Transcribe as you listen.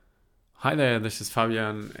Hi there, this is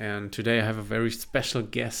Fabian, and today I have a very special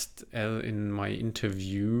guest in my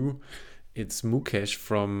interview. It's Mukesh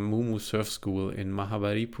from Mumu Surf School in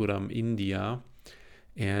Mahabalipuram, India.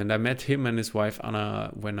 And I met him and his wife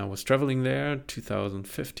Anna when I was traveling there,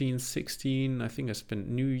 2015-16. I think I spent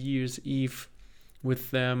New Year's Eve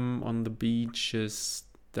with them on the beaches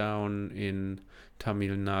down in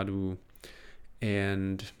Tamil Nadu.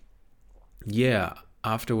 And yeah,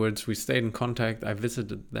 afterwards we stayed in contact. I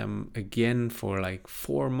visited them again for like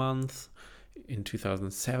 4 months in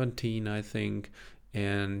 2017, I think.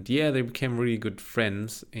 And yeah, they became really good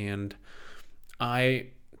friends. And I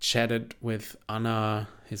chatted with Anna,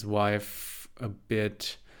 his wife, a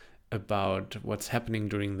bit about what's happening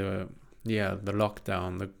during the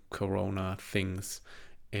lockdown, the corona things.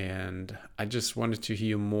 And I just wanted to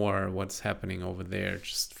hear more what's happening over there.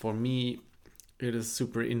 Just for me, it is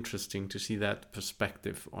super interesting to see that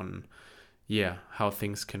perspective on how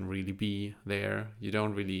things can really be there. You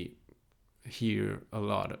don't really hear a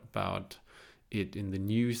lot about it in the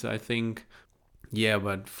news, I think. Yeah,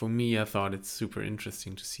 but for me, I thought it's super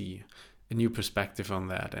interesting to see a new perspective on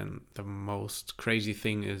that. And the most crazy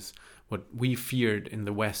thing is what we feared in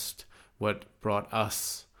the West, what brought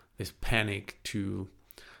us this panic to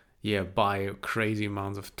buy crazy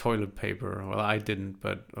amounts of toilet paper. Well, I didn't,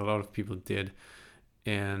 but a lot of people did.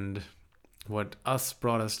 And what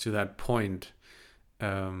brought us to that point,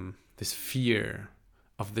 this fear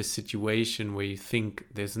of this situation where you think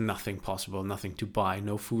there's nothing possible, nothing to buy,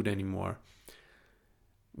 no food anymore.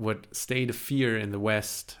 What stayed a fear in the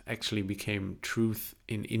West actually became truth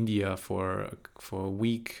in India for a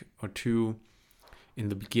week or two in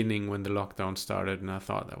the beginning when the lockdown started. And I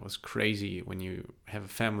thought that was crazy. When you have a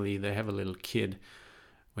family, they have a little kid,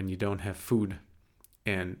 when you don't have food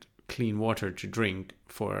and clean water to drink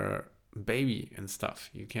for a baby and stuff,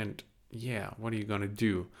 you can't, what are you gonna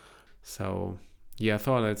do? So I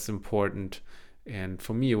thought that's important. And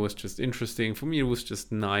for me, it was just interesting. For me, it was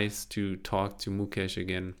just nice to talk to Mukesh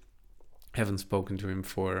again. Haven't spoken to him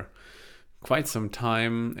for quite some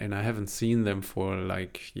time, and I haven't seen them for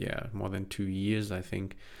more than 2 years, I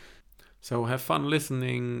think. So have fun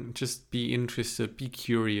listening, just be interested, be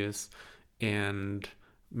curious, and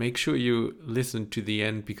make sure you listen to the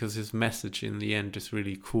end, because his message in the end is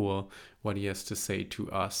really cool, what he has to say to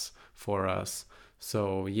us, for us.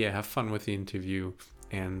 So have fun with the interview,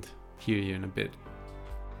 and hear you in a bit.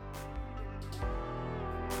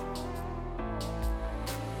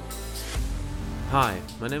 Hi,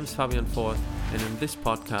 my name is Fabian Forth, and in this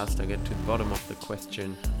podcast I get to the bottom of the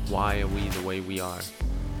question, why are we the way we are?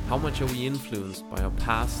 How much are we influenced by our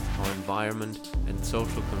past, our environment, and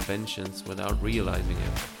social conventions without realizing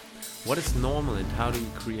it? What is normal, and how do we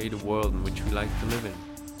create a world in which we like to live in?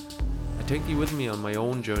 I take you with me on my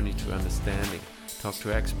own journey to understanding, talk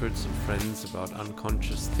to experts and friends about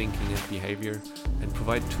unconscious thinking and behavior, and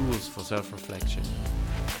provide tools for self-reflection.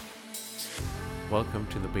 Welcome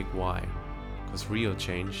to the Big Why, because real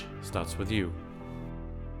change starts with you.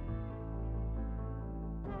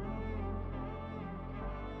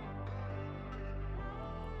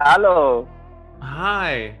 Hello.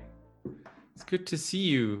 Hi, it's good to see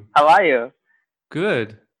you. How are you?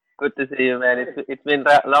 Good. Good to see you, man. It's been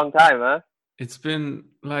a long time, huh? It's been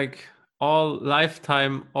like all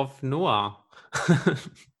lifetime of Noah.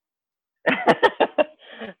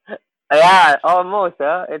 Yeah, almost,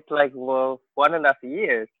 huh? It's like 1.5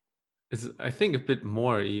 years. It's, I think, a bit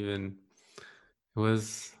more even. It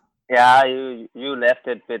was, Yeah, you left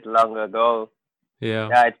it a bit long ago. yeah.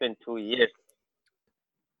 Yeah, it's been 2 years.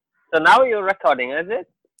 So now you're recording, is it?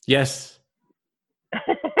 Yes.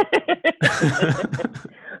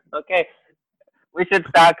 Okay, we should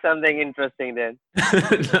start something interesting then.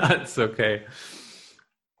 That's okay.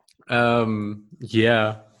 I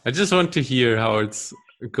just want to hear how it's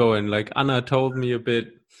going. Like Anna told me a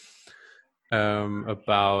bit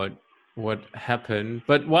about what happened,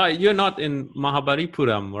 but why you're not in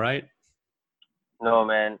Mahabalipuram, right? No,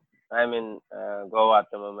 man. I'm in Goa at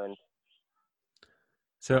the moment.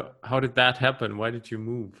 So how did that happen? Why did you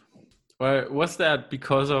move? Or was that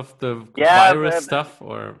because of the Yeah, virus stuff,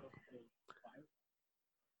 or?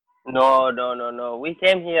 no. We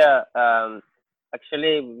came here.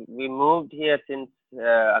 Actually, we moved here since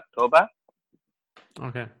October.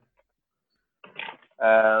 Okay.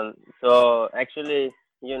 So actually,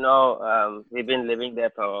 we've been living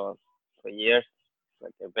there for years.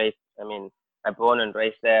 Like I mean, I born and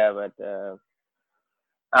raised there, but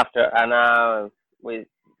after Anna, we,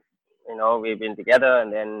 we've been together,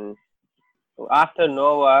 and then after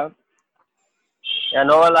Noah, yeah,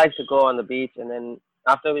 Noah likes to go on the beach, and then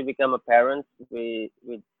after we become a parent, we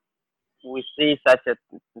we see such a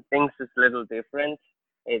things is little different.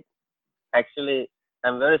 It actually,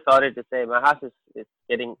 I'm very sorry to say, my house is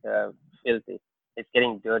getting filthy. It's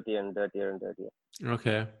getting dirtier and dirtier and dirtier.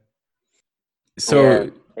 Okay. Yeah,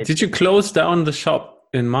 So it's. did you close down the shop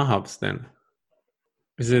in Mahabs then?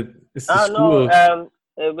 Is the Ah no, school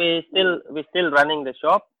we still running the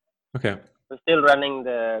shop. okay? We're still running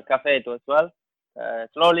the cafe too as well.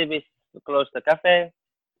 Slowly we close the cafe,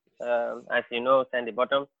 as you know, Sandy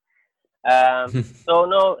Bottom. So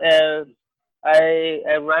no,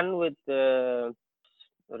 I run with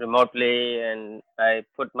remotely, and I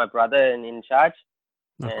put my brother in charge,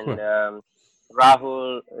 Oh, and cool.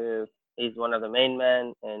 Rahul is one of the main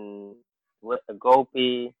men, and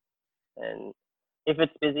Gopi, and if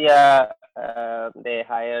it's busier, they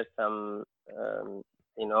hire some.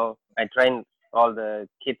 I train all the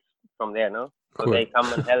kids from there, no, so Cool. they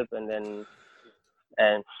come and help, and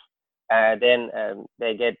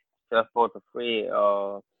they get surfboard for free,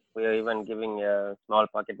 or we are even giving a small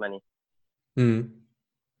pocket money. Mm,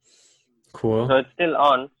 So cool. it's still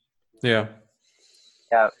on. Yeah.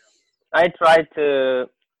 Yeah, I try to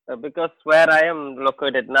because where I am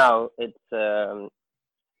located now,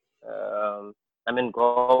 I'm in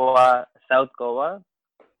Goa, South Goa.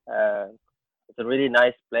 Uh, it's a really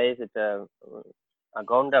nice place. It's a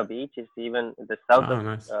Agonda Beach. It's even the south Ah,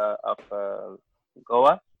 nice. of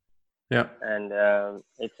Goa, Yeah. and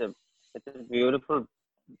it's a beautiful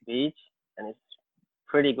beach, and it's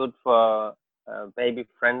pretty good for baby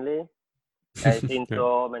friendly. I've seen Yeah.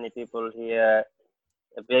 so many people here.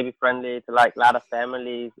 Baby friendly. It's like a lot of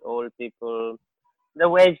families, old people. The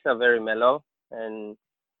waves are very mellow, and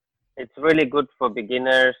it's really good for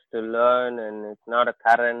beginners to learn. And it's not a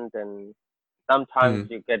current, and sometimes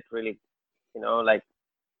Mm. you get really, like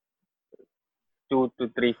 2 to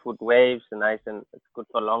 3 foot waves, nice, and it's good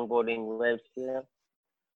for longboarding waves here.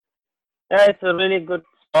 Yeah, it's a really good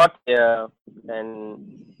spot here,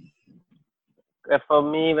 and for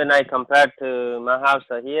me, when I compare to my house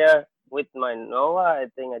here with my Nova, I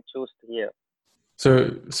think I choose here.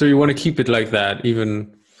 So you want to keep it like that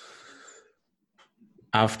even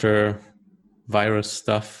after virus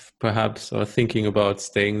stuff, perhaps, or thinking about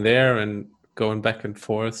staying there and going back and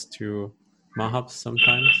forth to Mahabs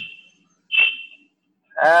sometimes?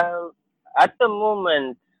 Um, at the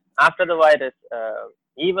moment, after the virus,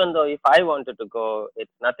 even though if I wanted to go,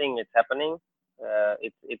 it's nothing. It's happening.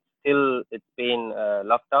 It's still it's been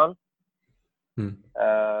lockdown. Hmm.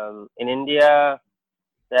 In India,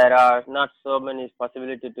 there are not so many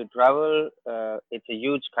possibilities to travel. It's a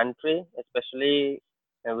huge country, especially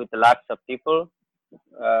with lots of people.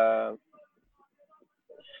 Uh,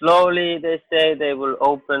 Slowly, they say they will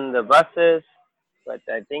open the buses, but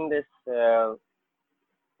I think this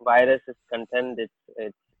virus is content.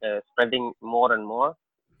 It's spreading more and more,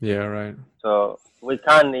 Yeah, right. so we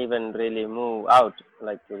can't even really move out.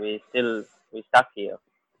 Like we stuck here.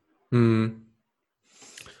 Hmm.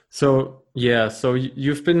 So yeah, so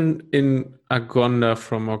you've been in Agonda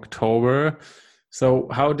from October. So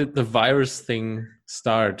how did the virus thing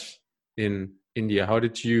start in India? How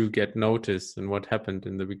did you get noticed and what happened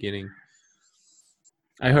in the beginning?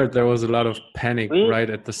 I heard there was a lot of panic We right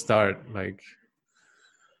at the start. Like,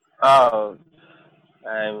 oh,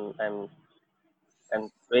 I'm I'm I'm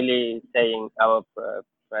really saying our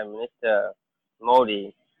Prime Minister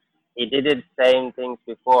Modi. He did it same things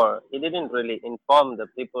before. He didn't really inform the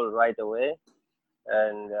people right away,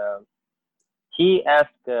 and he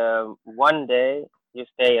asked one day you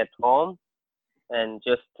stay at home and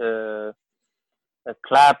just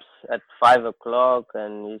claps at 5 o'clock,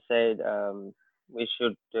 and he said we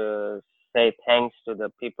should say thanks to the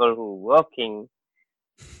people who working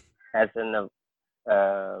as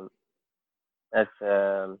uh,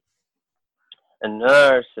 a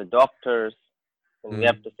nurse, a doctors, and we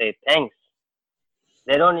have mm, to say thanks.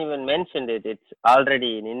 They don't even mention it. It's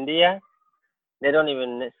already in India. They don't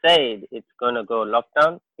even say it's gonna go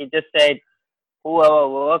lockdown. He just said whoever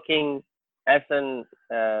working as an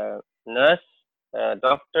nurse,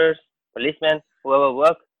 doctors, policemen, whoever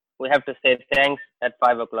work, we have to say thanks at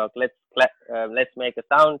 5 o'clock. Let's make a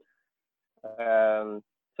sound.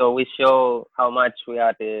 So we show how much we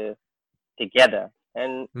are together.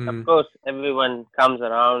 And of mm, course, everyone comes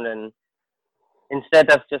around, and instead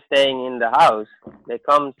of just staying in the house, they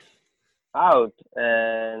come out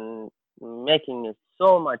and making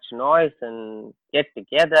so much noise and get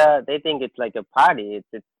together. They think it's like a party.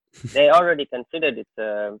 They already considered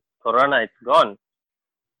it's Corona. It's gone.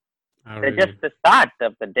 oh, It's just really? the start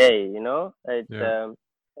of the day, you know. Yeah.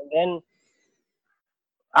 And then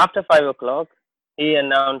after 5 o'clock, he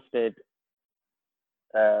announced it.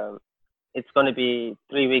 Um, it's going to be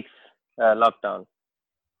 3 weeks lockdown,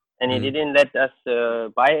 and he Mm. didn't let us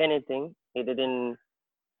buy anything. He didn't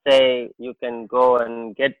say you can go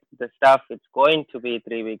and get the stuff. It's going to be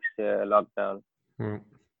 3 weeks lockdown, Mm.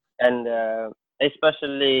 and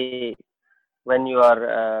especially when you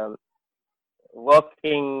are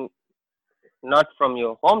working not from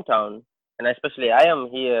your hometown, and especially I am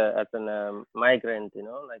here as an migrant.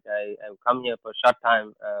 Like I come here for short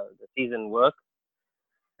time, the season work,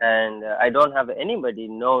 and I don't have anybody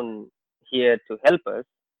known here to help us,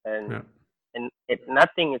 and Yeah.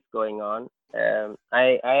 nothing is going on.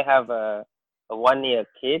 I have a 1 year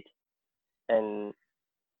kid, and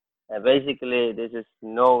basically this is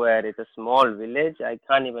nowhere. It's a small village. I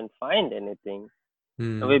can't even find anything.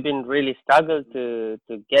 Mm. We've been really struggled to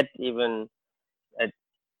get even uh,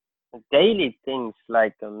 daily things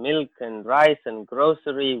like milk and rice and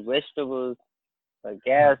grocery, vegetables, Yeah.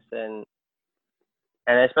 gas, and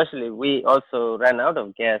especially we also ran out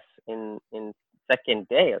of gas in second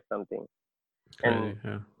day or something. And Crazy.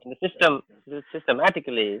 Yeah. in the system,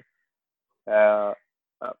 systematically, uh,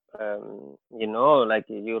 like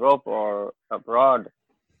Europe or abroad,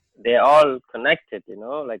 they're all connected.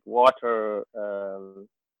 Like water,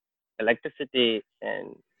 electricity,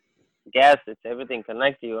 and gas. It's everything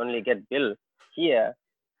connected. You only get bill. Here,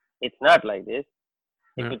 it's not like this.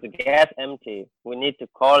 If Yeah. it's gas empty, we need to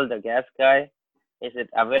call the gas guy. Is it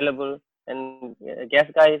available? And gas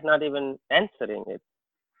guy is not even answering it.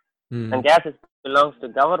 And Mm. gas belongs to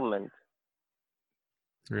government.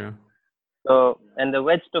 Yeah. So and the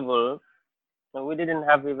vegetable, we didn't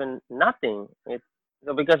have even nothing.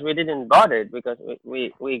 So because we didn't bought it because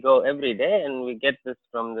we go every day and we get this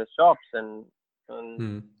from the shops and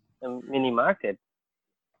Mm. mini market,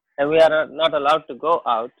 and we are not allowed to go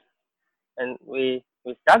out, and we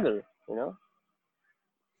struggle, you know.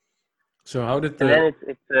 So how did And then the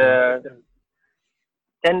it's yeah.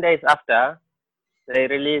 10 days after they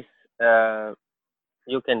release, uh,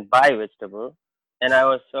 you can buy vegetable, and I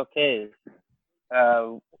was okay.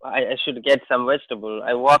 I should get some vegetable.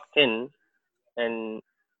 I walked in, and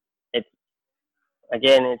it's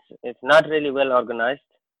again it's not really well organized.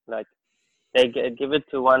 Like they give it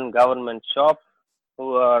to one government shop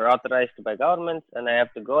who are authorized by governments, and I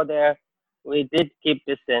have to go there. We did keep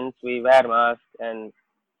distance. We wear masks, and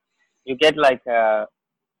you get like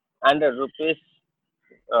 100 rupees,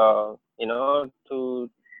 to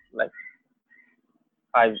like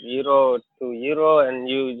 5 euro, 2 euro, and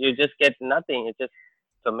you just get nothing. It's just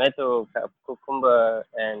tomato, cucumber,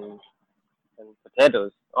 and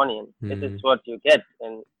potatoes, onion. This is Mm. what you get,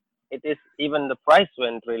 and it is even the price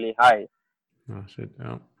went really high. Oh shit.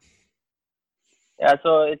 Yeah. Yeah,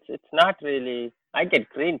 so it's not really. I get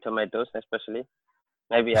green tomatoes, especially.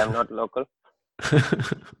 Maybe I'm not local.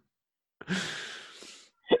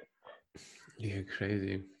 Yeah,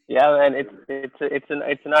 crazy. Yeah, man,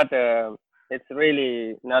 it's not it's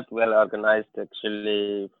really not well organized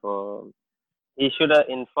actually. For he should have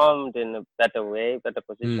informed in a better way, better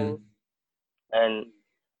position. Mm. And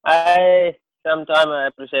I sometimes I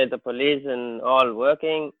appreciate the police and all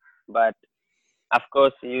working, but of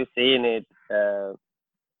course you seen it.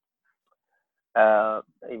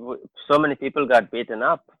 So many people got beaten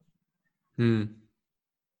up. Mm.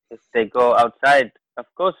 If they go outside, of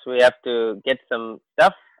course we have to get some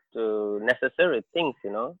stuff to necessary things.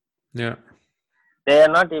 Yeah. They are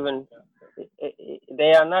not even.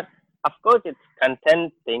 They are not. Of course, it's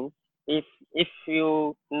content things. If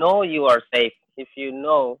you know you are safe, if you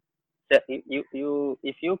know that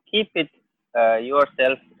if you keep it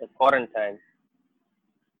yourself quarantine,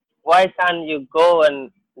 why can't you go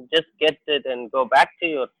and just get it and go back to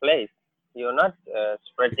your place? You're not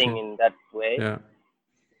spreading Okay. in that way. Yeah.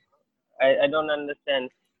 I don't understand.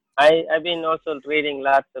 I've been also reading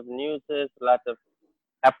lots of newses, lots of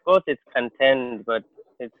course it's content, but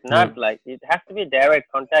it's not Yeah. like it has to be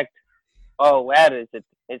direct contact. Oh, where is it?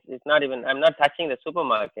 It's not even. I'm not touching the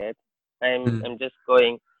supermarket. I'm Mm. just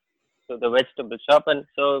going to the vegetable shop, and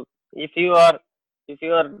so if you are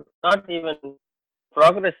not even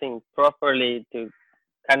progressing properly to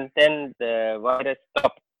contain the virus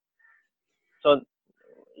stop, so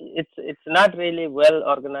it's not really well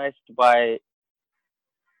organized by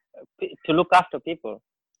to look after people.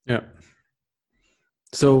 Yeah.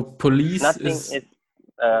 So police Nothing is is.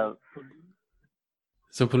 Uh,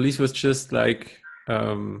 so police was just like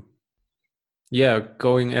yeah,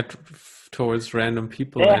 going at towards random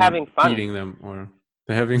people they're and having fun. beating them, or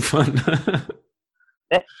they're having fun.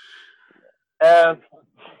 They, uh,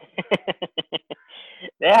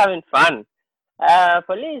 they're having fun.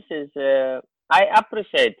 Police is. I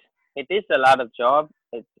appreciate. It is a lot of job.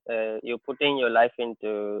 It's you're putting your life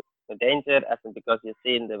into danger, as in because you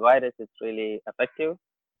see in the virus it's really effective.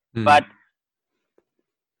 Mm. But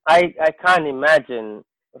I can't imagine.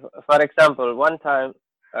 For example, one time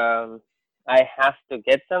I have to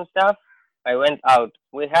get some stuff. I went out.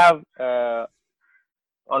 We have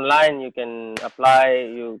online. You can apply.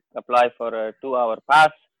 You apply for a 2 hour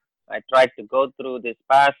pass. I tried to go through this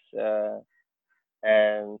pass,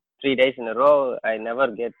 and 3 days in a row, I never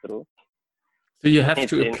get through. So you have It's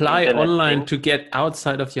to in apply internet online thing. to get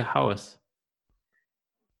outside of your house.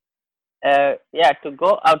 Yeah, to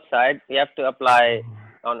go outside, you have to apply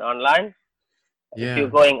on online if you're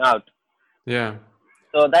Yeah. going out. Yeah.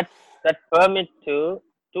 So that permit to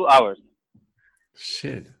 2 hours,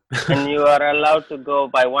 Shit. and you are allowed to go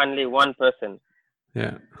by only one person.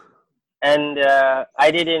 Yeah. And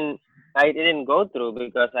I didn't go through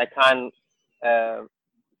because I can't. Uh,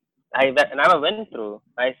 never went through.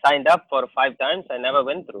 I signed up for 5 times. I never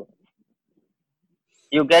went through.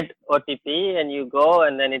 You get OTP and you go,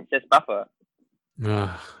 and then it's just buffer.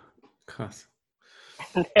 Ah, krass.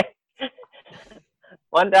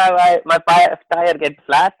 One time, my tire get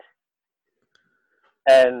flat,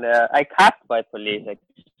 and I caught by police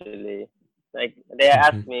actually. Like they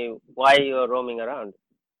asked Mhm. me why you're roaming around.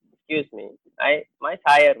 Excuse me, my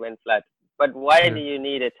tire went flat. But why do Yeah. you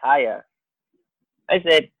need a tire? I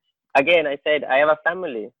said again. I said I have a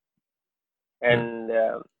family, Yeah. and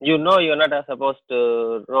you know you're not supposed to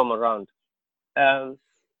roam around. Um,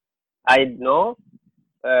 I know.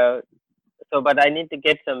 Uh, so, but I need to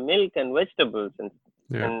get some milk and vegetables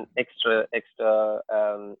Yeah. and extra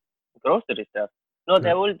grocery stuff. No, they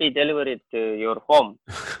Yeah. will be delivered to your home.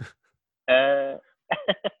 Uh,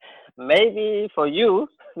 maybe for you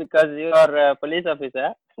because you are a police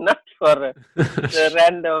officer, not for the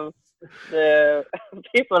random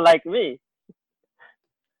people like me.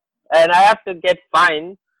 And I have to get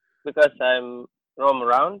fined because I'm roam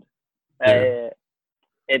around. Yeah.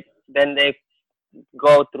 It then they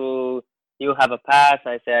go through. You have a pass.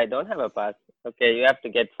 I say I don't have a pass. Okay, you have to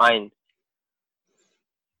get fined,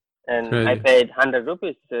 and I Crazy. paid 100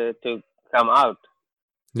 rupees to come out.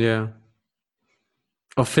 Yeah.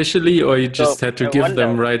 Officially, or you just So had to I give them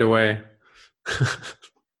wonder. right away?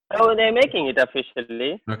 Oh, they're making it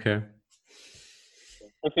officially. Okay.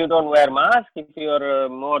 If you don't wear mask, if you're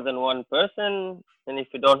more than one person, and if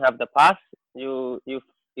you don't have the pass, you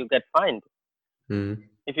get fined. Mm.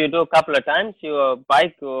 If you do a couple of times, your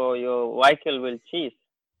bike or your vehicle will cease.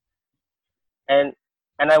 And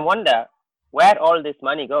I wonder where all this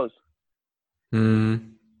money goes.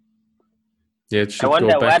 Mm. Yeah, it I should go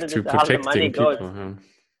wonder where back this to all the money protecting goes. people,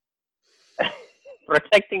 huh?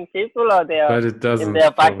 Protecting people, or they are But it in their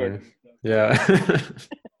doesn't, pocket. probably. Yeah.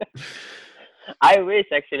 I wish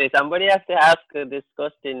actually somebody has to ask this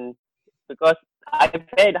question because I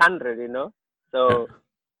paid 100, Yeah. So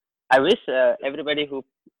I wish everybody who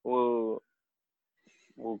who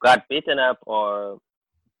got beaten up or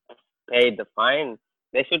paid the fine,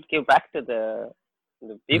 they should give back to the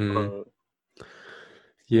Mm. people.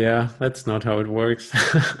 Yeah, that's not how it works.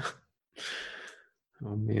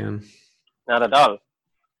 Oh man. Not at all.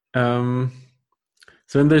 Um,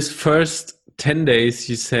 so in this first 10 days,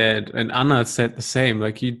 you said, and Anna said the same,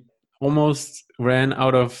 like you almost ran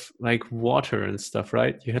out of like water and stuff,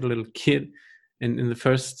 right? You had a little kid, and in the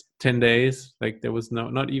first 10 days, like there was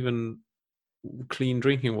not even clean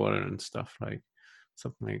drinking water and stuff, like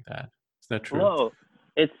something like that. Is that true? No,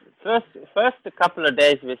 it's first a couple of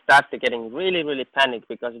days we start to getting really panic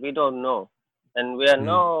because we don't know, and we are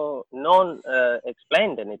Mm. no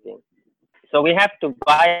explained anything. So we have to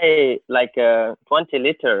buy like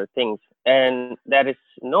 20-liter things, and there is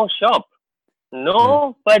no shop. Mm.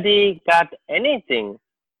 Nobody got anything.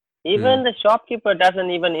 Even Mm. the shopkeeper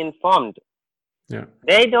doesn't even informed. Yeah.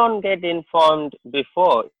 They don't get informed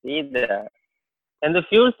before either. And the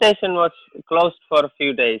fuel station was closed for a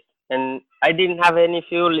few days, and I didn't have any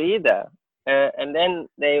fuel either. And then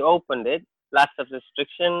they opened it, lots of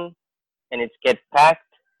restriction, and it's get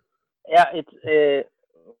packed. Yeah,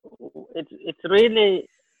 it's really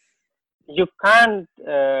you can't.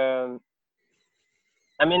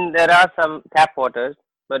 I mean, there are some tap waters,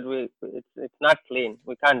 but it's not clean.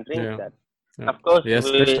 We can't drink Yeah. that. Yeah. Of course, Yeah,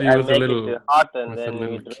 especially I make it hot and with a then we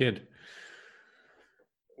little drink. kid.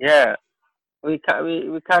 Yeah, we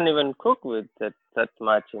can't even cook with that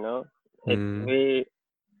much. It Mm. we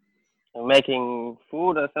making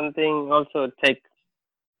food or something also take.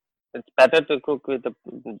 It's better to cook with the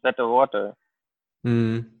better water.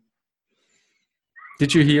 Mm.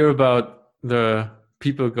 Did you hear about the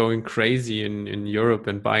people going crazy in Europe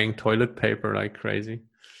and buying toilet paper like crazy?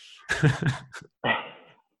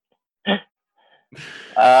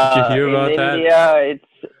 Did you hear In about that? India,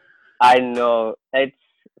 it's I know it's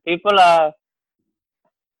people are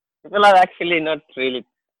people are actually not really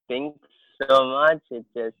think so much. It's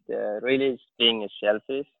just really being a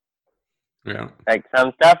selfish. Yeah. Like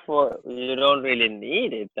some stuff you don't really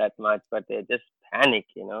need it that much, but they just panic,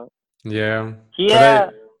 you know. Yeah. But I.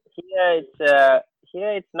 Here,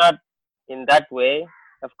 here it's not in that way.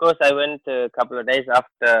 Of course, I went a couple of days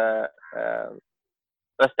after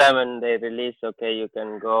first time when they released. Okay, you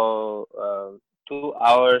can go 2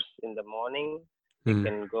 hours in the morning. You Hmm.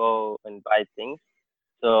 can go and buy things.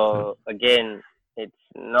 Yeah. So again, it's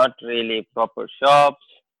not really proper shops.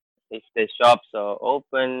 If the shops are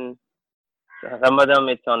open, some of them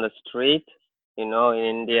it's on the street. You know, in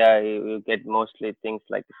India, you get mostly things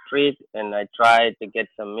like the street. And I tried to get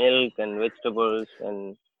some milk and vegetables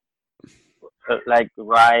and like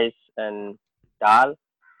rice and dal.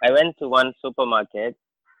 I went to one supermarket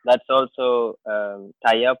that's also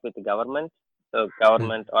tie up with the government. So Hmm.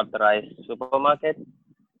 government authorized supermarket.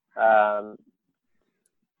 Um,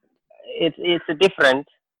 it's a different.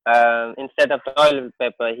 Instead of toilet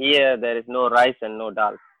paper, here there is no rice and no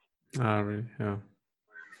dal. Ah, really? Yeah.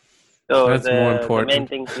 So That's more the main important.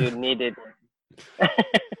 things you needed.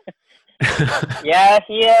 Yeah,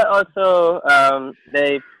 here also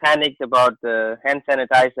they panicked about the hand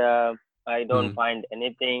sanitizer. I don't Hmm. find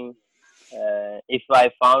anything. If I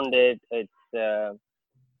found it, it's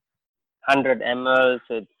 100 ml.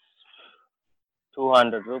 It's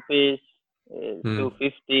 200 rupees, Hmm.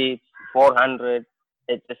 250, 400.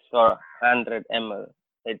 It's just for 100 ml.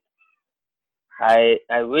 It,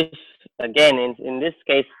 I wish again in this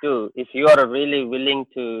case too. If you are really willing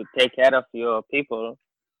to take care of your people,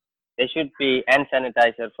 there should be hand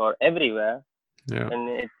sanitizer for everywhere, Yeah. and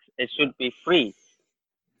it should be free.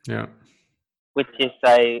 Yeah. Which is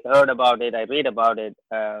I heard about it, I read about it.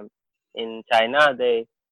 In China, they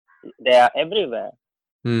are everywhere,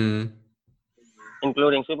 Hmm.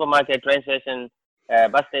 including supermarket, train station,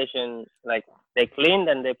 bus station. Like they cleaned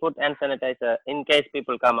and they put hand sanitizer in case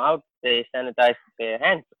people come out. They sanitize their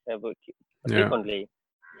hands Yeah. frequently.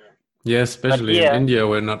 Yeah, But especially in here India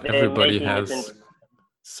where not they're everybody making it in. has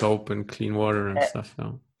soap and clean water and Uh, stuff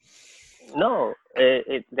now. no,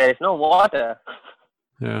 there is no water.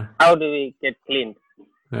 Yeah. How do we get cleaned?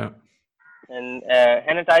 Yeah. And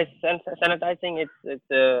sanitizing,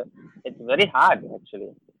 it's very hard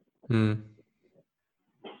actually. Hmm.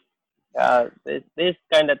 These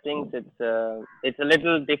kind of things, it's a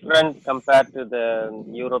little different compared to the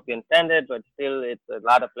European standard, but still, it's a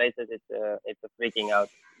lot of places. It's a freaking out.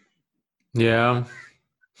 Yeah.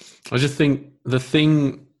 I just think the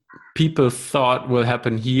thing people thought will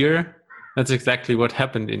happen here, that's exactly what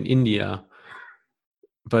happened in India.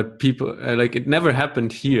 But people like it never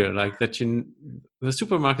happened here. Like that, the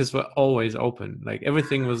supermarkets were always open. Like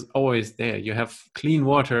everything was always there. You have clean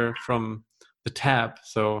water from the tap,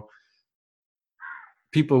 so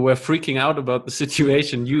people were freaking out about the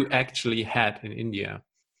situation you actually had in India,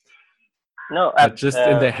 No, but just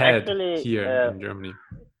in their head actually, here in Germany.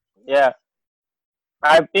 yeah,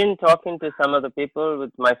 I've been talking to some of the people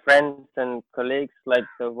with my friends and colleagues, like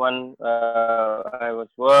the one I was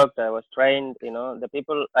worked, I was trained. You know, the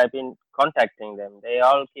people I've been contacting them, they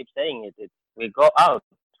all keep saying it. We go out.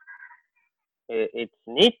 It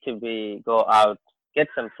need to be go out, get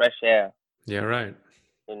some fresh air. Yeah, right.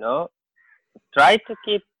 You know, try to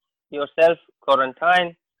keep yourself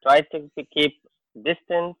quarantined. Try to keep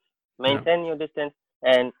distance, Yeah, maintain your distance,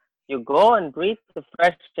 and you go and breathe the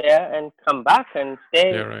fresh air and come back and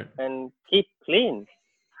stay yeah, right. and keep clean.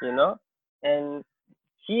 You know, and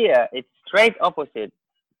here it's straight opposite.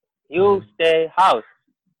 You Mm, stay house,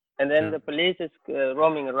 and then yeah, the police is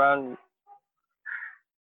roaming around.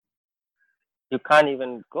 You can't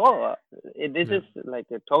even go. This yeah, is like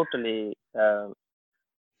a totally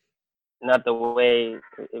not the way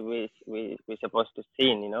we supposed to see.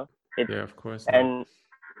 You know, it's yeah. Of course not. and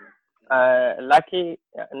lucky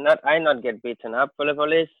not I not get beaten up for the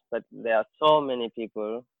police, but there are so many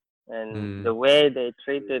people, and the Mm, way they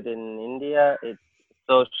treated in India, it's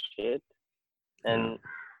so shit, and yeah,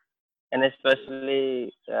 and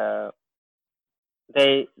especially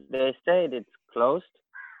they said it's closed,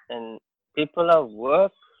 and people are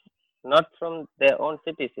work not from their own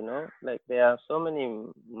cities, you know, like there are so many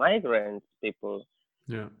migrant people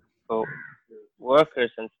yeah, who workers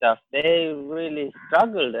and stuff, they really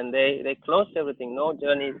struggled and they closed everything. No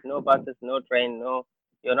journeys, no buses, no train, no,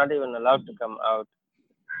 you're not even allowed to come out.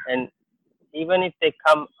 And even if they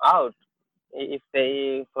come out, if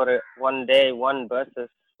they for one day one bus is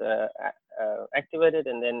activated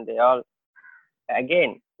and then they all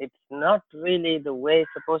again, it's not really the way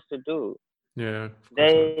it's supposed to do. yeah. Of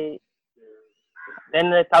course not. They then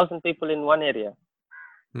 1,000 people in one area,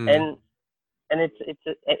 Hmm. and it's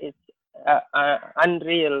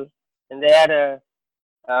unreal. And they had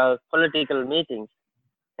political meetings,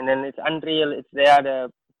 and then it's unreal. It's they had a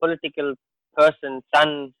political person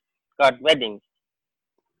son got weddings.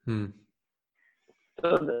 Hmm.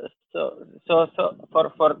 So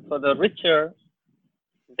the richer,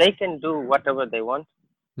 they can do whatever they want.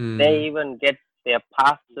 Hmm. They even get their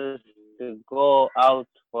passes to go out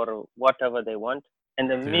for whatever they want. And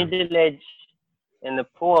the Yeah. middle age and the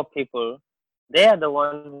poor people, they are the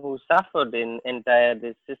one who suffered in entire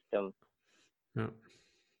this system. Yeah.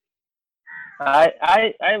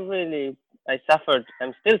 I really I suffered.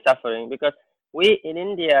 I'm still suffering because we in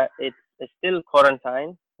India it's still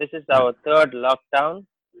quarantine. This is Yeah. our third lockdown.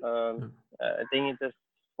 Um, Yeah. I think it's the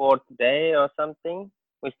fourth day or something.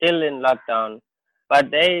 We're still in lockdown, but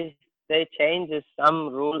they changes some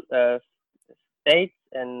rule states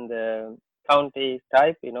and county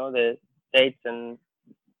type. You know the states and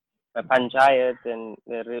panchayat and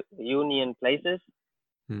the union places.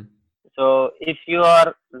 Hmm. So if you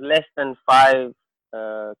are less than five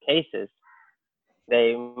cases, they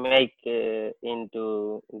make into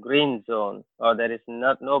green zone, or there is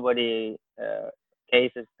not nobody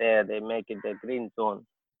cases there. They make it a green zone.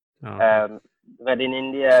 Okay. Um, but in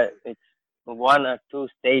India, it's one or two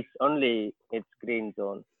states only. It's green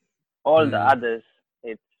zone. All the Hmm. others,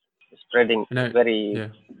 it's spreading And I, very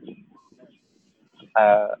yeah.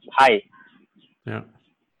 high. Yeah.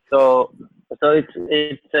 So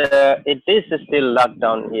it is still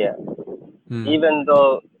lockdown here, Hmm. even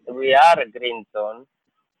though we are a green zone.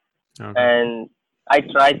 Okay. And I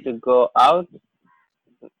try to go out.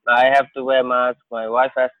 I have to wear mask. My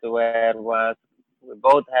wife has to wear mask. We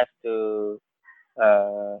both have to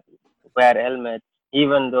uh, wear helmets,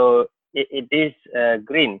 even though it is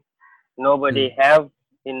green. Hmm. Nobody have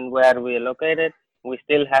in where we are located. We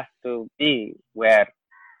still have to be where.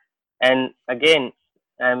 And again,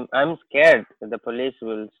 I'm scared that the police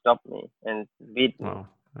will stop me and beat me. Wow.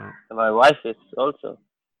 Yeah. My wife is also.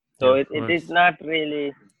 Yeah. So Of it is course. not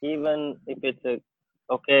really, even if it's a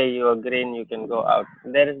okay, you are green, you can go out.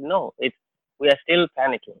 There is no. It's we are still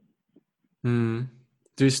panicking. Hmm.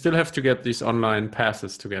 Do you still have to get these online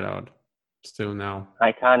passes to get out? Still now.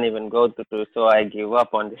 I can't even go through, so I give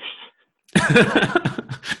up on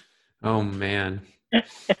Oh man.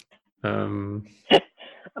 Um. this.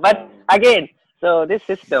 But again, so this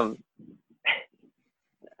system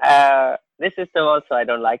also I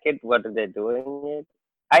don't like it. What are they doing it?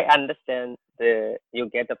 I understand you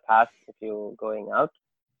get a pass if you going out.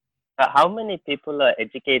 How many people are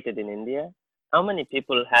educated in India? How many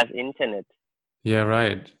people has internet? Yeah.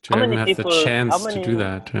 Right. To How even many have the people? How chance to do many?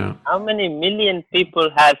 that. Yeah. How many million people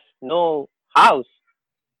has no house?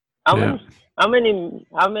 How Yeah. many? How many?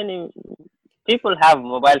 How many people have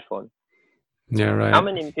mobile phone? Yeah. How Right.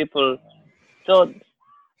 many people? So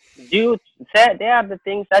do you say they are the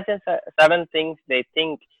things such as certain things they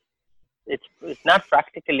think it's not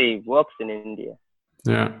practically works in India.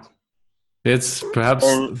 Yeah. It's perhaps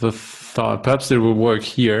And the thought. Perhaps it will work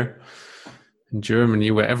here in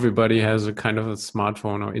Germany, where everybody has a kind of a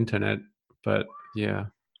smartphone or internet. But yeah.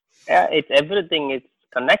 yeah, it's everything. It's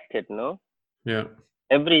connected. No, Yeah.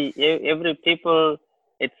 every people.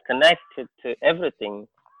 It's connected to everything.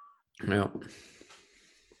 Yeah.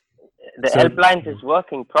 The So. helplines is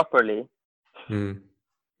working properly, Hmm.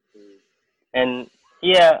 and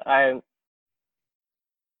here I'm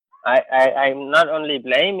not only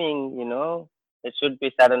blaming, it should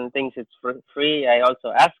be certain things. It's free. I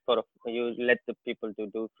also ask for you let the people to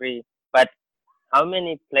do free, but how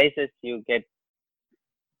many places you get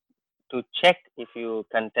to check if you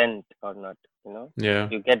content or not? If Yeah.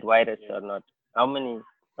 you get virus or not. How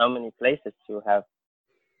many places you have?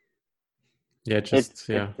 Yeah. It's Just it's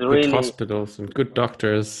yeah. Good really hospitals and good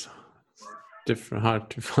doctors. Different, hard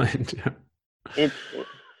to find. Yeah. it's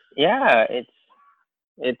yeah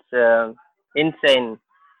it's insane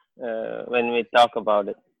when we talk about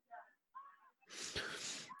it.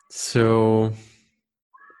 So,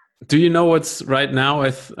 do you know what's right now?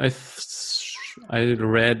 I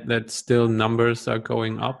read that still numbers are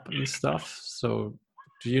going up and stuff. So,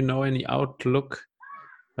 do you know any outlook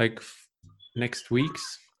like next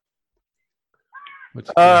weeks?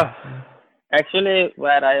 What's gonna Uh, happen? Actually,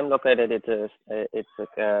 where I am located, it's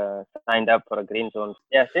signed up for a green zone.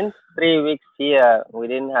 Yeah, since 3 weeks here, we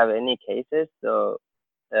didn't have any cases, so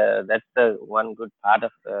that's the one good part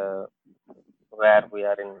of where we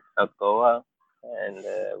are in South Goa, and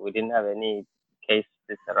we didn't have any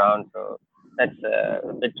cases around, so that's a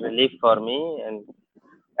bit relief for me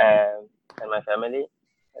uh, and my family.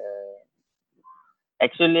 Uh,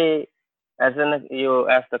 Actually, as in you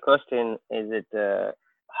asked the question, is it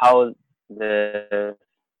how the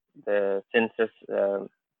the census the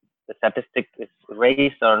statistic is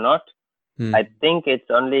raised or not? I Mm. think it's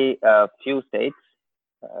only a few states,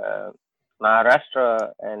 uh,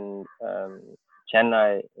 Maharashtra and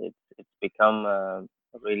Chennai. It's become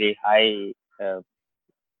really high.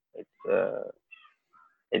 It's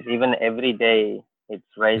it's even every day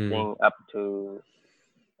it's Mm. rising up to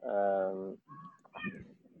um,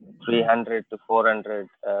 300 to 400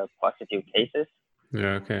 positive cases.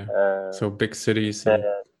 Yeah, okay. Uh, So big cities the and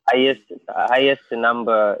highest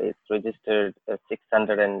number is registered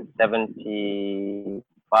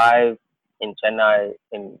 675 in Chennai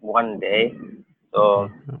in one day. So oh,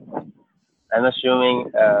 yeah. I'm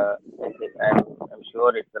assuming, I'm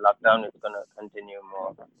sure it's the lockdown is gonna continue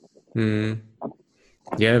more. Mm.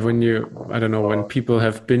 Yeah, when I don't know, when So people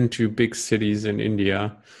have been to big cities in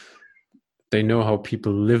India, they know how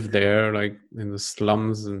people live there, like in the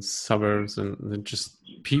slums and suburbs, and just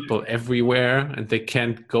people everywhere, and they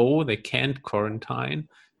can't quarantine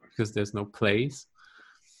because there's no place.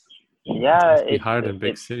 It yeah, must be hard in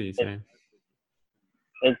big cities, eh?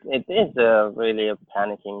 it is really a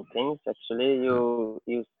panicking thing. Actually, Yeah.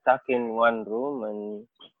 you stuck in one room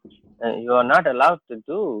and you are not allowed to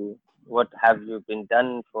do what have you been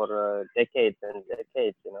done for decades and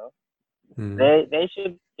decades. You know, Mm. they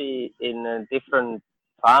should be in a different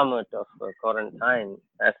format of quarantine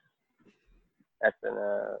as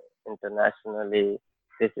an internationally.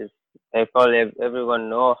 This is everyone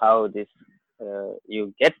know how this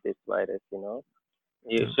you get this virus. You know,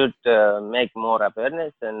 you Yeah. should make more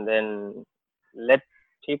awareness and then let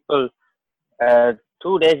people.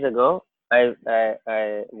 2 days ago,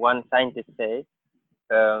 one scientist said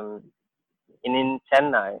um, in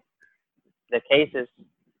Chennai, the cases,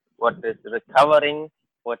 what is recovering,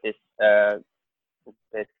 what is the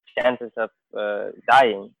chances of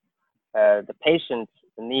dying, the patients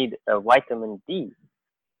need vitamin D.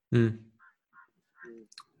 Mm.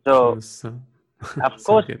 So So, the sun, of so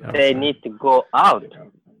course, get they outside. need to go out.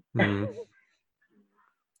 Mm.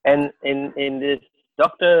 And in this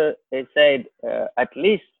doctor, they said at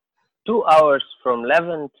least 2 hours from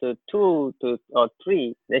 11 to 2 to or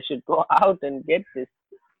 3, they should go out and get this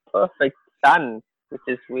perfect sun, which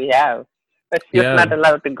is we have. But you're not Yeah,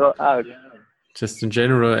 allowed to go out. just in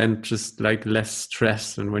general, and just like less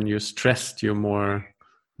stress. And when you're stressed, you're more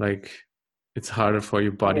like it's harder for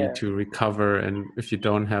your body Yeah. to recover. And if you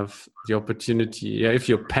don't have the opportunity, yeah, if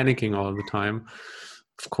you're panicking all the time,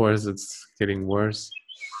 of course it's getting worse.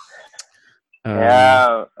 Um,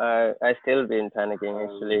 Yeah, I still been panicking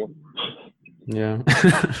actually. yeah.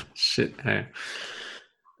 Shit. Hey.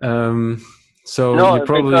 Um, so you No,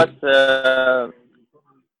 probably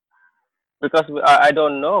because I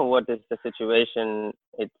don't know what is the situation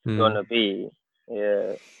it's mm, gonna be.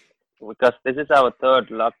 Yeah, because this is our third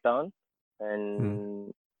lockdown,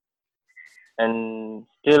 mm, and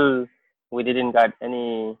still we didn't get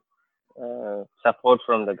any support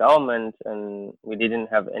from the government, and we didn't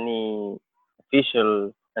have any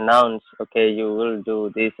official announce. Okay, you will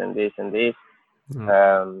do this and this and this. oh,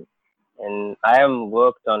 Um, and I am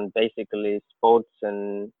worked on basically sports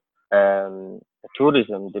and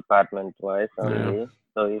tourism department wise yeah, only.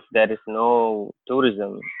 So if there is no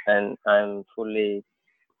tourism, and I'm fully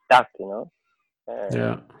stuck, you know,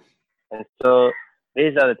 yeah, and so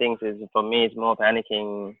these are the things. Is for me, it's more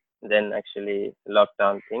panicking than actually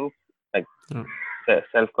lockdown things like yeah.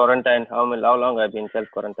 self quarantine. How long I've been self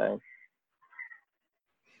quarantine?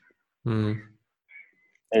 Mm.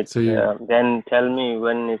 It's So you then tell me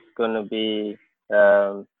when it's gonna be.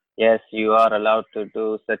 Yes, you are allowed to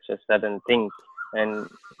do such a certain things, and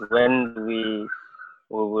when we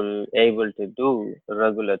will able to do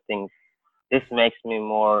regular things. This makes me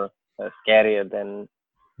more scarier than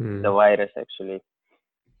the mm, virus actually.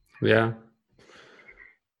 yeah.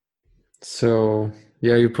 So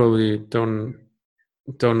yeah, you probably don't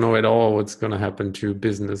know at all what's going to happen to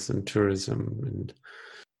business and tourism and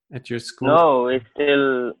at your school. No,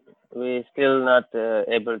 we still not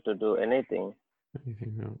able to do anything.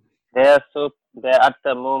 Anything, no. They are so they at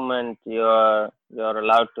the moment you're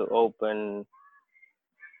allowed to open.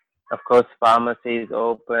 Of course, pharmacies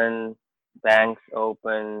open, banks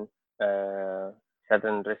open,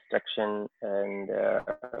 certain restriction, and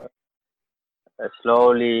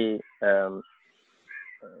slowly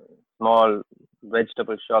small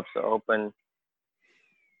vegetable shops are open,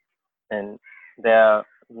 and there are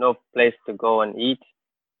no place to go and eat.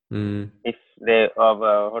 Mm, If they have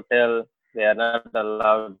a hotel, they are not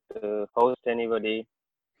allowed to host anybody.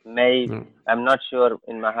 May no. I'm not sure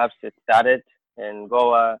in Mahabs it started in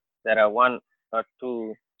Goa. There are one or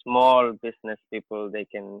two small business people, they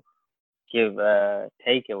can give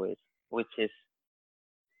takeaways, which is,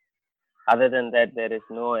 other than that, there is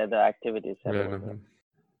no other activities Yeah, happening here. nothing.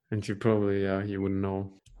 And you probably, you wouldn't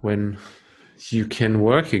know when you can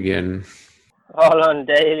work again. All on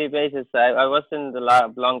daily basis. I was in the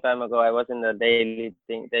long time ago. I was in the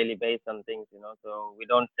daily base on things, So we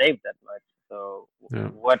don't save that much. So Yeah,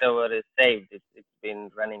 whatever is saved, it's been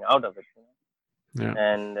running out of it. yeah.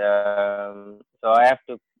 And so I have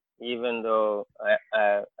to, even though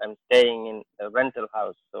I'm staying in a rental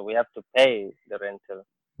house, so we have to pay the rental.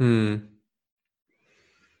 Hmm.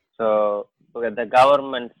 So the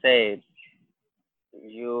government said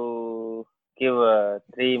you give a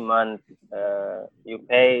 3 month, you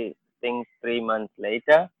pay things 3 months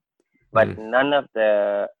later, but Hmm. none of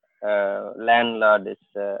the landlord is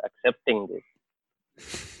accepting this.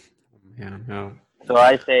 Yeah, no. So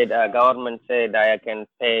I said, government said I can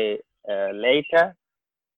pay later,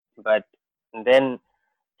 but then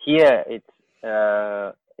here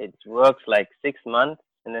it works like 6 months,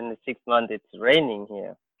 and then the 6 months it's raining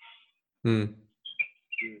here. Hmm.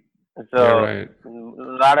 Yeah, So right. a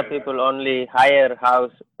lot of people only hire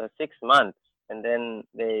house 6 months and then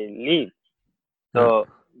they leave. Yeah, So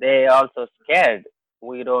they also scared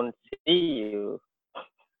we don't see you.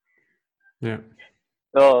 yeah.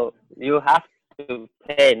 So you have to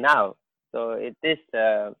pay now. So it is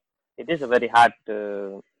a very hard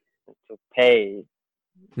to pay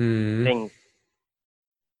Hmm. things.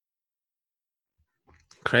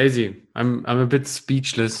 Crazy. I'm a bit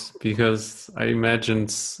speechless because I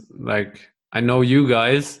imagined, like, I know you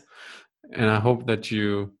guys and I hope that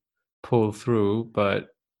you pull through, but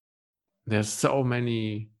there's so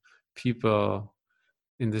many people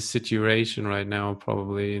in this situation right now,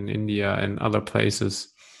 probably in India and other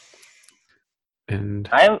places. And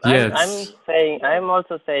I'm yeah, I'm I'm it's saying I'm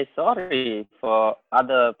also say sorry for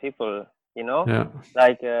other people. yeah.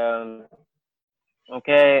 Like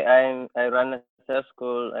okay, I run a surf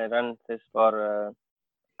school. I run this for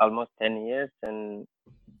almost 10 years, and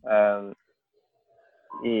um,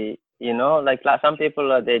 like some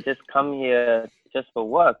people they just come here just for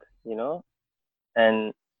work,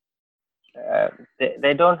 and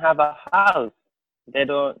they don't have a house. They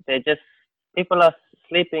don't. They just people are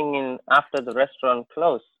sleeping in after the restaurant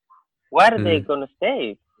closed. Where are they Mm, gonna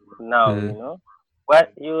stay now? mm, Where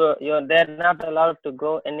they're not allowed to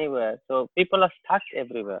go anywhere. So people are stuck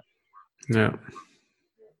everywhere. yeah.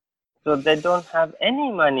 So they don't have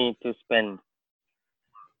any money to spend.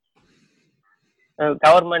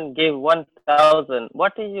 Government gave 1,000.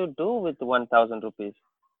 What do you do with 1,000 rupees?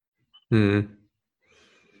 Mm,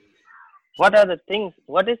 What are the things?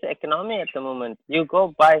 What is the economy at the moment? You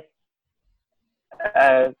go buy.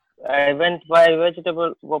 I went buy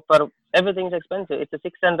vegetable per everything's expensive. It's a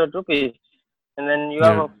 600 rupees, and then you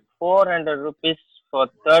have a yeah. 400 rupees for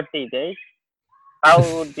 30 days. How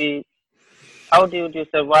would be? How do you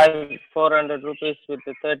survive 400 rupees with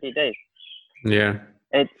the 30 days? Yeah.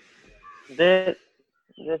 It this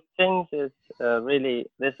thing is really,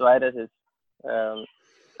 this virus is um,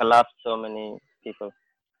 collapsed so many people.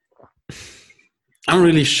 I'm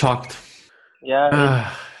really shocked. Yeah,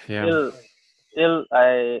 it's Yeah. still still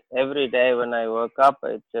I every day when I wake up,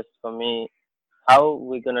 it's just for me, how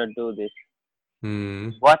we gonna do this?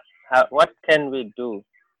 Mm, What can we do,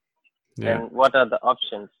 yeah. and what are the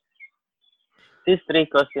options? These three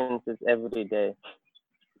questions is every day.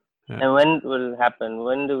 Yeah. And when will happen?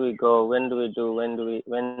 When do we go? When do we do? When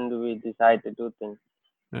do we decide to do things?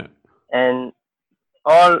 Yeah. And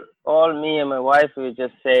all me and my wife, we're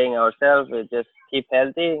just saying ourselves, we just keep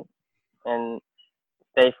healthy and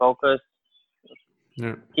stay focused,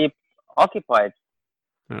 Yeah. keep occupied,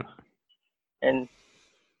 Yeah. and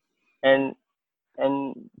and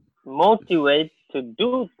and motivate to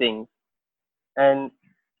do things. And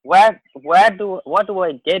what do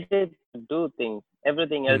I get it to do things?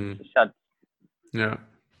 Everything else is Mm, shut. yeah.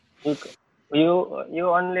 You you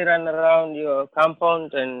only run around your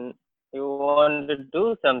compound and you want to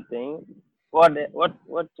do something. What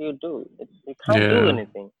do you do? You can't do Yeah.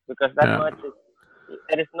 anything because that Yeah. much is,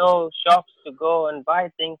 there is no shops to go and buy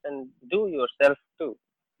things and do yourself too.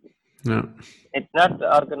 Yeah. It's not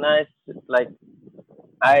organized. It's like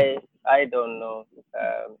I don't know.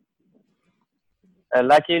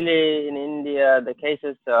 Luckily in India the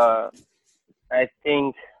cases are, I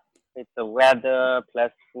think it's the weather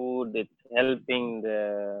plus food. It's helping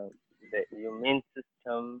the immune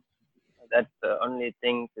system. That's the only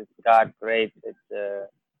thing it's got great.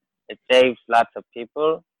 It saves lots of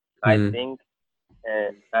people, I Mm, think.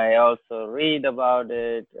 And I also read about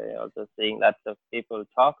it. I also seeing lots of people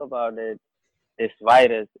talk about it. This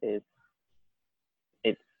virus is,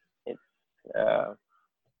 it's uh,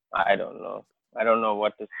 I don't know. I don't know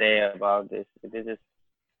what to say about this. This is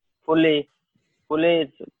fully.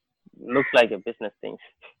 It looks like a business thing.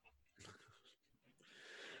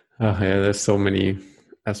 Oh, yeah, there's so many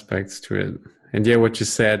aspects to it. And yeah, what you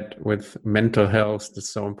said with mental health is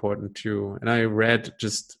so important too. And I read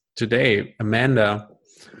just today, Amanda,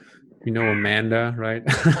 you know Amanda, right?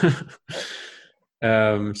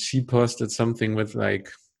 She posted something with like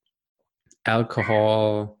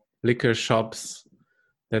alcohol, liquor shops,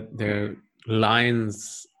 that there are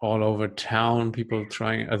lines all over town, people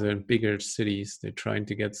trying, other in bigger cities, they're trying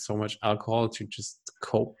to get so much alcohol to just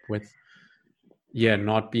cope with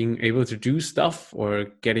not being able to do stuff or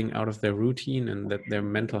getting out of their routine, and that their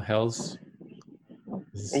mental health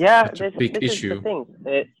is Yeah, such a this big this is the issue. thing.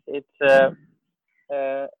 It's a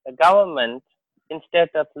government, instead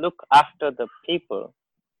of look after the people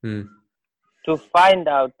Hmm. to find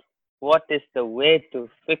out what is the way to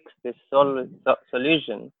fix this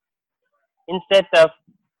solution, instead of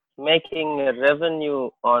making a revenue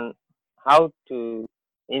on how to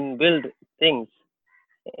inbuild things,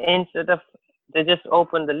 instead of they just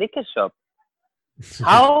open the liquor shop.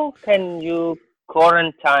 How can you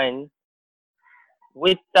quarantine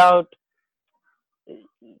without?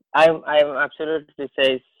 I'm absolutely say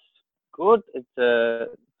it's good. It's a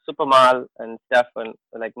super mall and stuff, and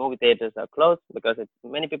like movie theaters are closed because it's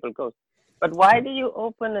many people go. But why Yeah. do you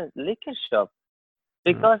open a liquor shop?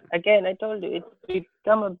 Yeah. Because again, I told you, it's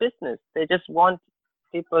become a business. They just want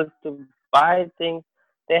people to buy things.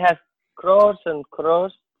 They have crores and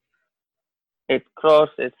crores. It crores.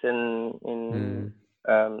 It's Hmm.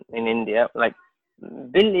 in India, like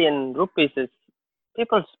billion rupees is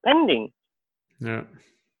people spending, Yeah.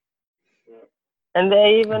 and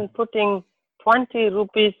they're even putting 20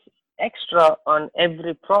 rupees extra on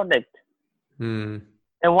every product. Hmm.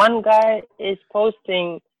 And one guy is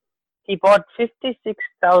posting he bought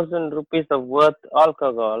 56,000 rupees of worth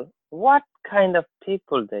alcohol. What kind of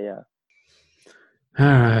people they are?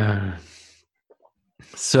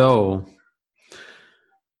 So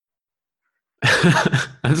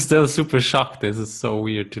I'm still super shocked. This is so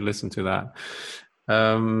weird to listen to that.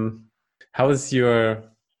 Um, how is your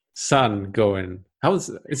son going?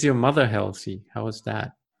 Is your mother healthy? How is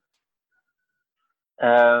that?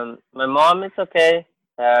 My mom is okay.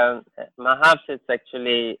 My house is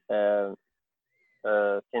actually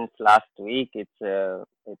since last week. It's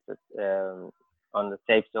on the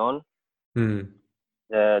safe zone. Hmm.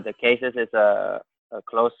 The cases is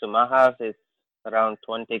close to my house. It's around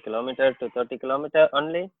 20 kilometer to 30 kilometer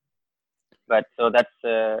only. But so that's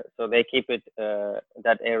so they keep it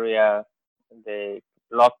that area. They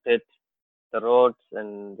blocked it, the roads,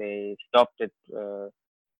 and they stopped it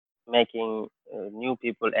making new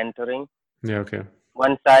people entering. Yeah. Okay.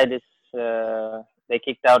 One side is they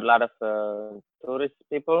kicked out a lot of tourist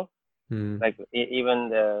people, Hmm. like even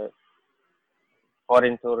the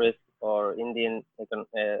foreign tourists or Indian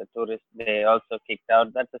tourists. They also kicked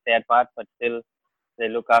out. That's the sad part, but still they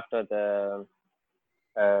look after the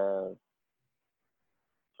uh,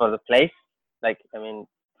 for the place. Like I mean,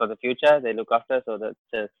 for the future, they look after. So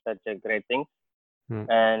that's such a great thing. Hmm.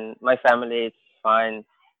 And my family is fine.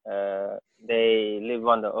 They live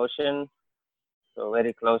on the ocean, so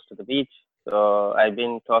very close to the beach. So I've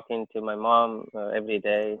been talking to my mom every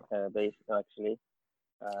day, actually.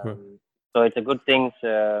 Cool. So it's a good thing.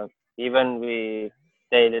 Even we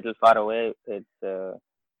stay a little far away, it's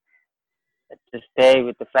to stay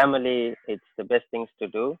with the family. It's the best things to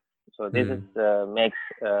do. So this is Hmm. makes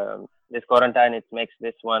this quarantine. It makes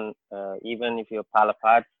this one even if you're pal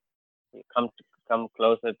apart, you come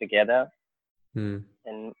closer together. Hmm.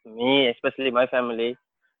 And me, especially my family,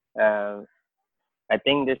 um, I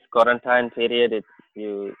think this quarantine period, it's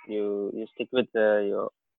you stick with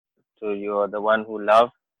you're the one who love,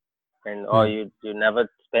 and or Hmm. you never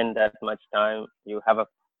spend that much time. You have a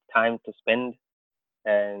time to spend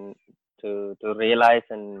and to realize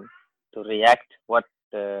and to react what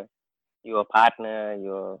your partner,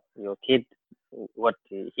 your kid, what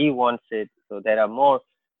he wants it. So there are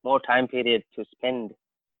more time period to spend.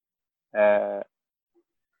 Uh,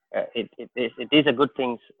 it is a good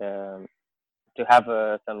thing to have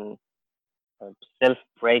some self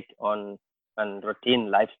break on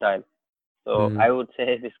routine lifestyle. So Hmm. I would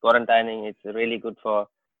say this quarantining is really good for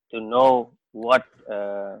to know what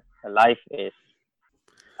a life is.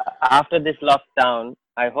 After this lockdown,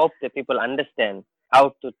 I hope that people understand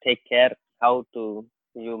how to take care, how to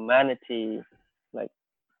humanity, like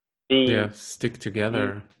Yeah. be Stick be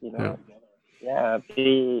together. Yeah. yeah,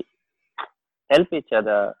 be help each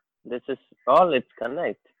other. This is all it's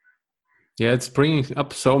connect. Yeah, it's bringing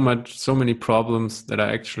up so many problems that are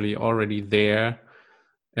actually already there,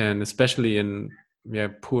 and especially in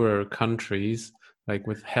poorer countries, like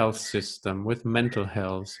with health system, with mental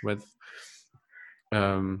health, with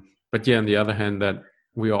but yeah, on the other hand, that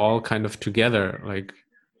we are all kind of together. Like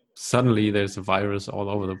suddenly there's a virus all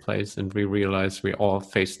over the place, and we realize we all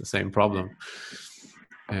face the same problem.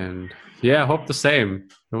 And yeah, I hope the same.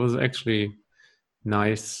 It was actually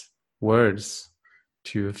nice words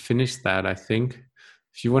to finish that, I think.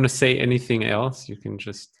 If you want to say anything else, you can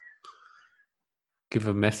just give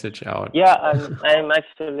a message out. Yeah, I'm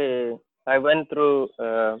actually I went through.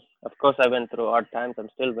 Of course, I went through hard times. I'm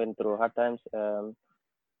still going through hard times.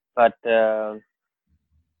 But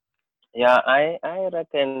yeah, I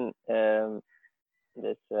reckon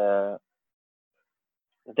this the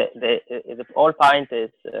whole point is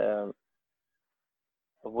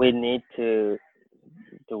we need to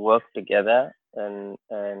work together, and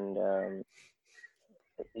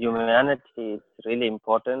humanity is really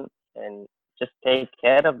important, and just take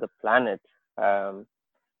care of the planet. Um,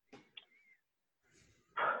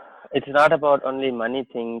 it's not about only money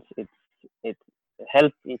things. It's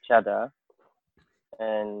help each other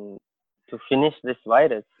and to finish this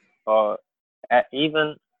virus, or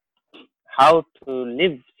even how to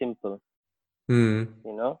live simple. Hmm.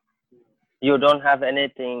 You know, you don't have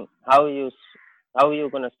anything. How you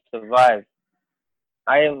gonna survive?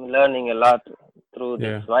 I am learning a lot through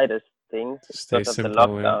this Yeah. virus thing Stay because of the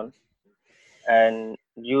simple. Yeah. lockdown, and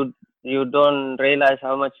you don't realize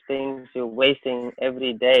how much things you're wasting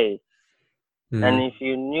every day. And Hmm. if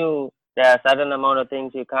you knew there are certain amount of things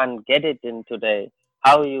you can't get it in today,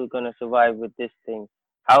 how are you gonna survive with this thing?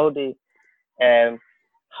 How do um,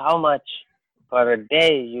 how much for a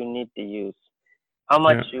day you need to use? How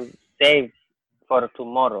much Yeah. you save for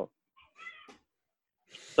tomorrow?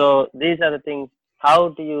 So these are the things. How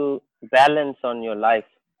do you balance on your life?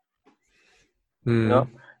 You know,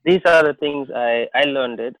 Hmm. these are the things I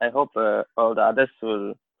learned it. I hope all the others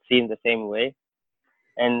will see in the same way.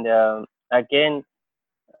 And again,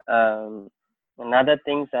 um, another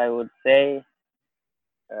things I would say,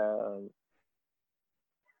 um,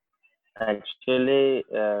 actually,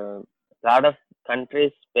 a lot of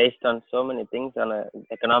countries based on so many things on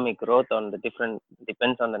economic growth on the different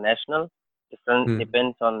depends on the national, different Hmm.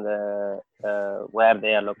 depends on the where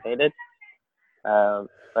they are located.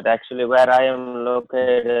 But actually, where I am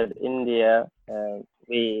located, India,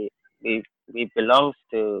 we we we belongs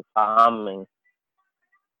to farming.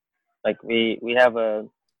 Like we have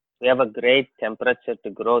a great temperature to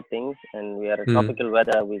grow things, and we are a Hmm. tropical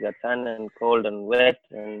weather. We got sun and cold and wet,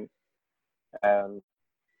 and um,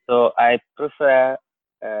 so I prefer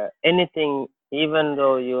anything, even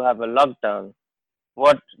though you have a lockdown.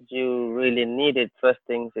 What you really needed first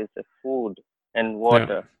things is the food and Yeah.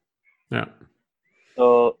 water. Yeah.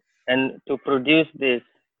 So, and to produce this,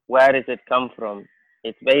 where does it come from?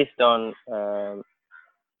 It's based on um,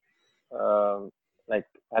 like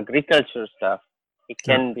agriculture stuff. It Yeah.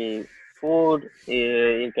 can be food,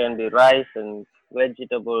 it can be rice and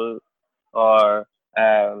vegetable, or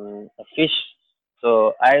a fish. So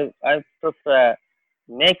I prefer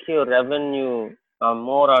make your revenue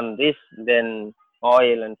more on this than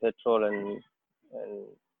oil and petrol and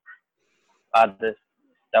other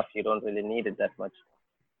stuff you don't really need it that much.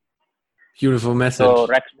 Beautiful So message.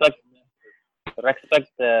 respect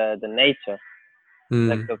the nature,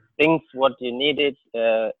 like Hmm. the things what you needed.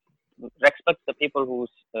 Respect the people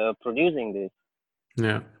who's producing this. Yeah.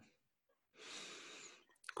 Yeah.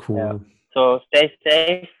 Cool. So stay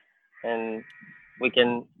safe, and we can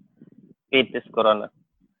beat this corona.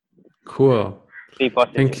 Cool. Be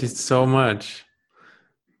Thank positive. you so much.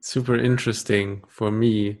 Super interesting for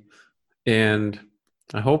me. And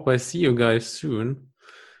I hope I see you guys soon.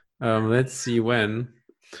 Let's see when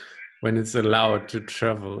it's allowed to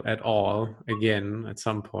travel at all again at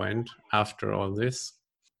some point after all this.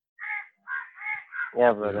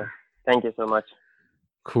 Yeah, Yeah. brother. Thank you so much.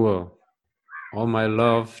 Cool. All my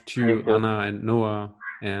love You to too. Anna and Noah,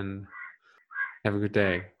 and have a good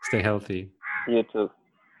day. Stay healthy. You too.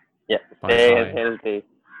 Yeah. Bye Stay bye. healthy.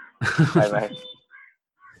 Bye bye.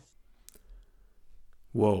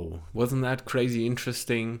 Whoa, wasn't that crazy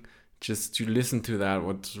interesting? Just to listen to that,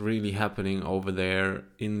 what's really happening over there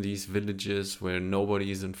in these villages where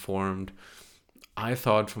nobody is informed. I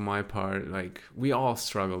thought for my part, like, we all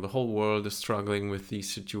struggle. The whole world is struggling with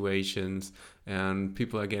these situations, and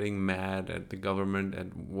people are getting mad at the government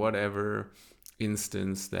at whatever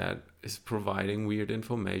instance that is providing weird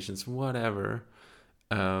informations, whatever.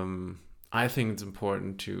 I think it's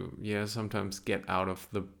important to, yeah, sometimes get out of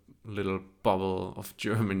the little bubble of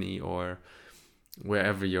Germany or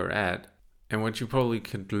wherever you're at. And what you probably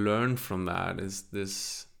could learn from that is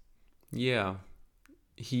this, yeah,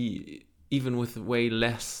 he, even with way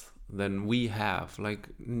less than we have, like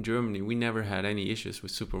in Germany, we never had any issues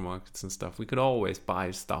with supermarkets and stuff. We could always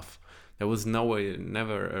buy stuff. There was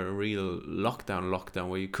never a real lockdown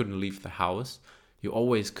where you couldn't leave the house. You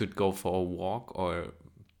always could go for a walk or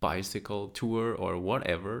bicycle tour or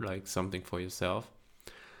whatever, like something for yourself.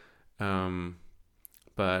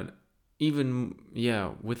 But even,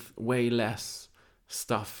 yeah, with way less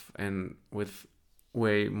stuff and with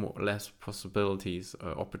way less possibilities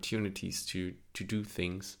or opportunities to do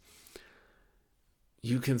things,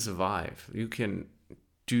 you can survive. You can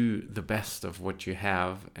do the best of what you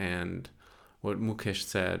have. And what Mukesh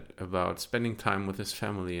said about spending time with his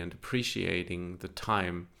family and appreciating the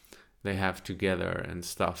time they have together and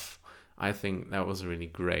stuff, I think that was really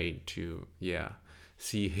great to,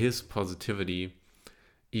 see his positivity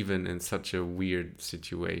even in such a weird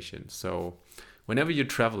situation. So whenever you're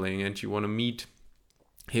traveling and you want to meet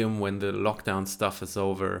him when the lockdown stuff is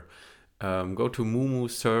over, go to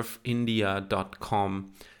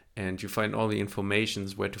mumusurfindia.com and you find all the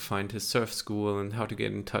informations where to find his surf school and how to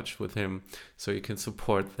get in touch with him so you can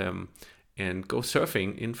support them and go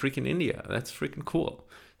surfing in freaking India. That's freaking cool.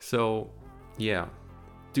 So yeah,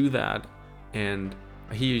 do that, and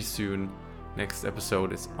I hear you soon. Next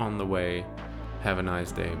episode is on the way. Have a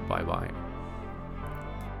nice day. Bye bye.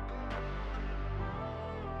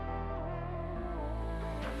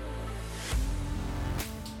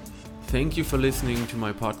 Thank you for listening to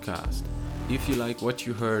my podcast. If you like what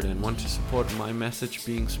you heard and want to support my message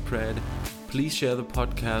being spread, please share the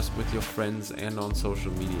podcast with your friends and on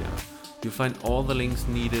social media. You'll find all the links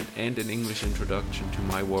needed and an English introduction to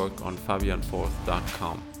my work on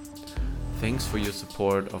fabianforth.com. Thanks for your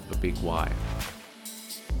support of the Big Why.